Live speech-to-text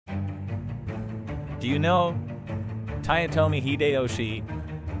Do you know Toyotomi Hideyoshi?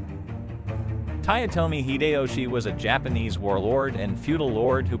 Toyotomi Hideyoshi was a Japanese warlord and feudal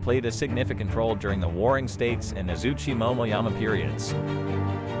lord who played a significant role during the Warring States and Azuchi Momoyama periods.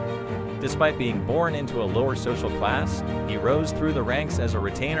 Despite being born into a lower social class, he rose through the ranks as a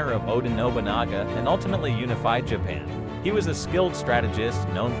retainer of Oda Nobunaga and ultimately unified Japan. He was a skilled strategist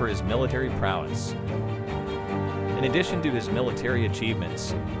known for his military prowess. In addition to his military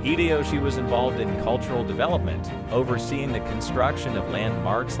achievements, Hideyoshi was involved in cultural development, overseeing the construction of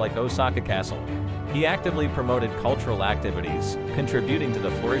landmarks like Osaka Castle. He actively promoted cultural activities, contributing to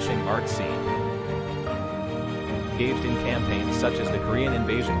the flourishing art scene. Engaged in campaigns such as the Korean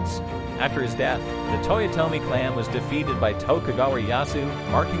invasions. After his death, the Toyotomi clan was defeated by Tokugawa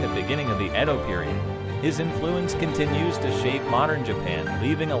Ieyasu, marking the beginning of the Edo period. His influence continues to shape modern Japan,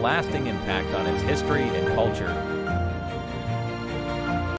 leaving a lasting impact on its history and culture.